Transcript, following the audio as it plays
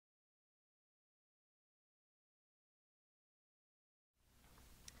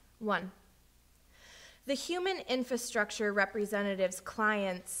1. The human infrastructure representatives'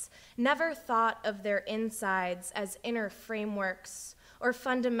 clients never thought of their insides as inner frameworks or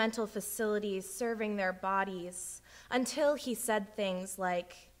fundamental facilities serving their bodies until he said things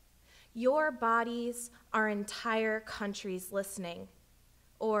like, "Your bodies are entire countries listening,"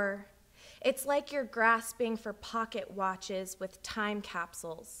 or, "It's like you're grasping for pocket watches with time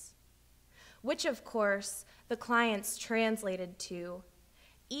capsules," which of course the clients translated to,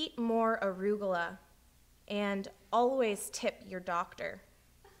 "Eat more arugula," and "always tip your doctor."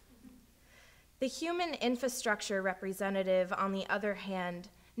 The human infrastructure representative, on the other hand,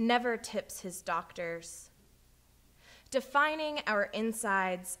 never tips his doctors. Defining our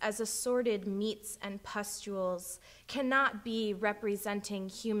insides as assorted meats and pustules cannot be representing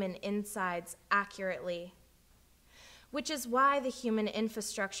human insides accurately, which is why the human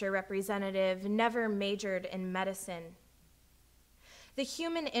infrastructure representative never majored in medicine. The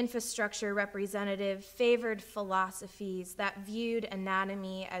human infrastructure representative favored philosophies that viewed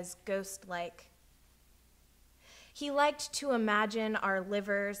anatomy as ghost-like. He liked to imagine our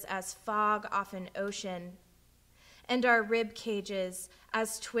livers as fog off an ocean, and our rib cages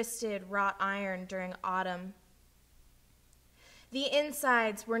as twisted wrought iron during autumn. The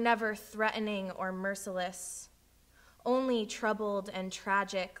insides were never threatening or merciless, only troubled and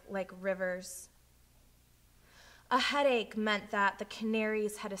tragic like rivers. A headache meant that the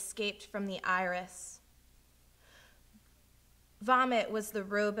canaries had escaped from the iris. Vomit was the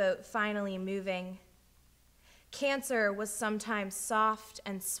rowboat finally moving. Cancer was sometimes soft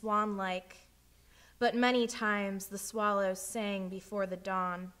and swan-like, but many times the swallow sang before the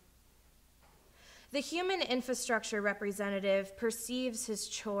dawn. The human infrastructure representative perceives his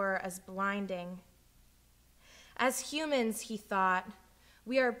chore as blinding. As humans, he thought,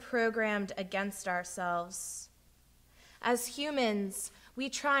 we are programmed against ourselves. As humans, we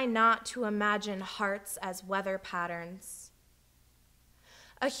try not to imagine hearts as weather patterns.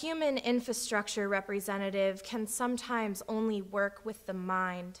 A human infrastructure representative can sometimes only work with the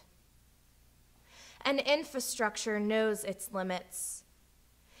mind. An infrastructure knows its limits.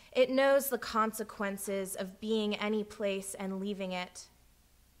 It knows the consequences of being any place and leaving it,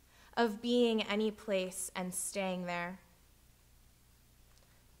 of being any place and staying there.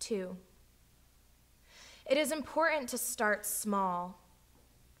 2. It is important to start small.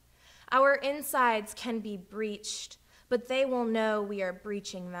 Our insides can be breached, but they will know we are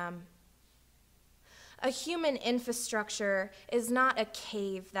breaching them. A human infrastructure is not a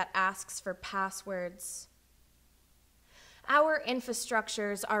cave that asks for passwords. Our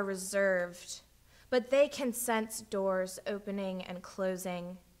infrastructures are reserved, but they can sense doors opening and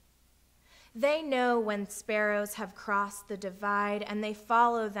closing. They know when sparrows have crossed the divide, and they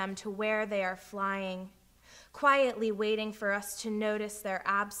follow them to where they are flying, quietly waiting for us to notice their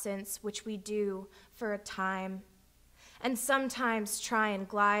absence, which we do for a time, and sometimes try and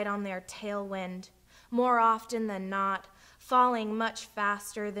glide on their tailwind, more often than not, falling much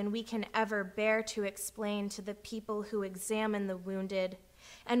faster than we can ever bear to explain to the people who examine the wounded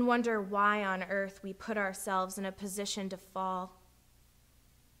and wonder why on earth we put ourselves in a position to fall.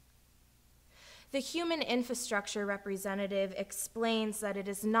 The human infrastructure representative explains that it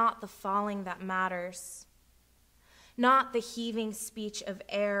is not the falling that matters, not the heaving speech of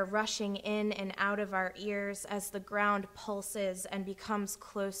air rushing in and out of our ears as the ground pulses and becomes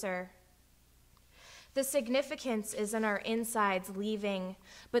closer. The significance is in our insides leaving,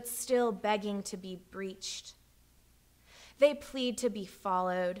 but still begging to be breached. They plead to be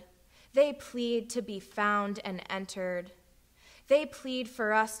followed. They plead to be found and entered. They plead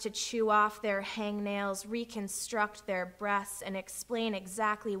for us to chew off their hangnails, reconstruct their breasts, and explain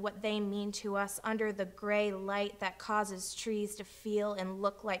exactly what they mean to us under the gray light that causes trees to feel and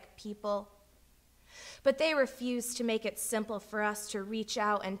look like people. But they refuse to make it simple for us to reach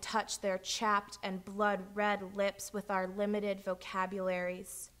out and touch their chapped and blood-red lips with our limited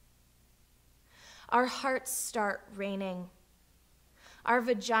vocabularies. Our hearts start raining. Our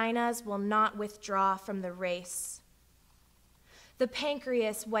vaginas will not withdraw from the race. The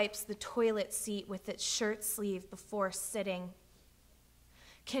pancreas wipes the toilet seat with its shirt sleeve before sitting.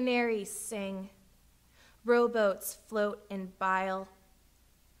 Canaries sing. Rowboats float in bile.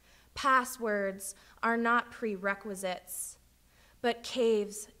 Passwords are not prerequisites, but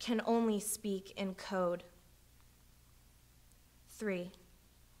caves can only speak in code. 3.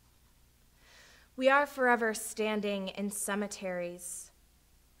 We are forever standing in cemeteries,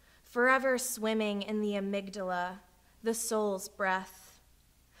 forever swimming in the amygdala, the soul's breath.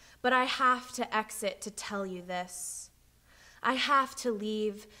 But I have to exit to tell you this. I have to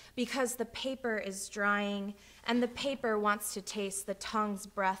leave because the paper is drying and the paper wants to taste the tongue's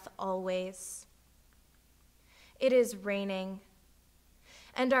breath always. It is raining,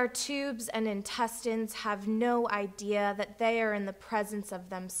 and our tubes and intestines have no idea that they are in the presence of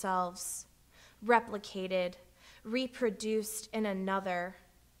themselves, replicated, reproduced in another,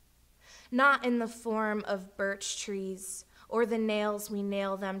 not in the form of birch trees or the nails we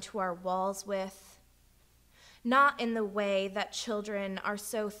nail them to our walls with, not in the way that children are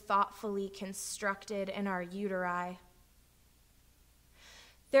so thoughtfully constructed in our uteri.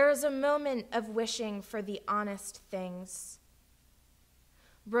 There is a moment of wishing for the honest things,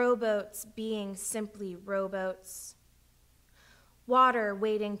 rowboats being simply rowboats, water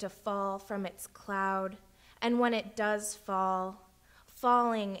waiting to fall from its cloud, and when it does fall,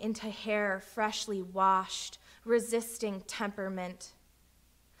 falling into hair freshly washed, resisting temperament,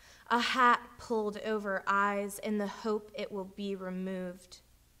 a hat pulled over eyes in the hope it will be removed.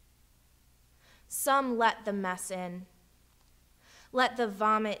 Some let the mess in. Let the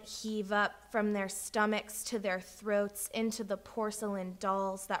vomit heave up from their stomachs to their throats into the porcelain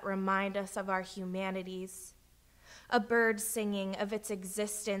dolls that remind us of our humanities. A bird singing of its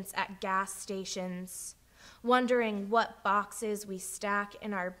existence at gas stations, wondering what boxes we stack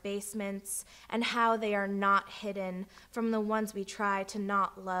in our basements and how they are not hidden from the ones we try to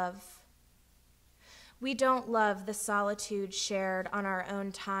not love. We don't love the solitude shared on our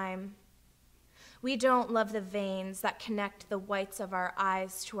own time. We don't love the veins that connect the whites of our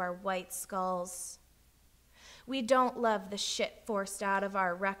eyes to our white skulls. We don't love the shit forced out of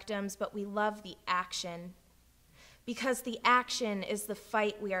our rectums, but we love the action. Because the action is the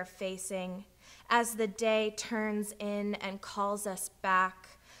fight we are facing as the day turns in and calls us back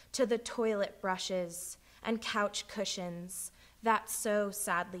to the toilet brushes and couch cushions that so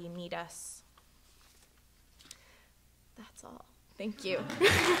sadly need us. That's all. Thank you.